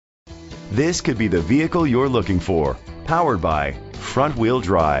This could be the vehicle you're looking for. Powered by front-wheel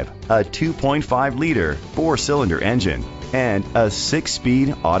drive, a 2.5-liter 4-cylinder engine, and a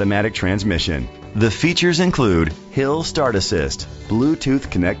 6-speed automatic transmission. The features include hill start assist, Bluetooth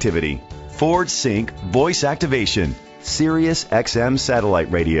connectivity, Ford Sync voice activation, Sirius XM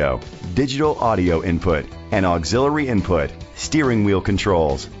satellite radio, digital audio input, and auxiliary input, steering wheel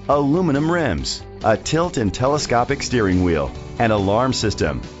controls, aluminum rims, a tilt and telescopic steering wheel, an alarm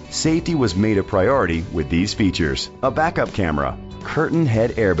system. Safety was made a priority with these features: a backup camera, curtain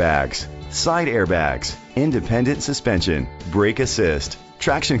head airbags, side airbags, independent suspension, brake assist,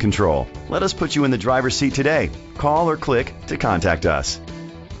 traction control. Let us put you in the driver's seat today. Call or click to contact us.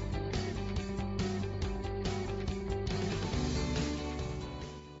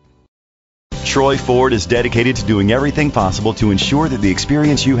 Troy Ford is dedicated to doing everything possible to ensure that the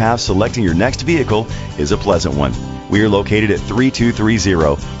experience you have selecting your next vehicle is a pleasant one. We are located at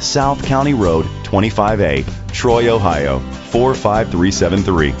 3230 South County Road, 25A, Troy, Ohio,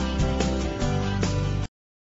 45373.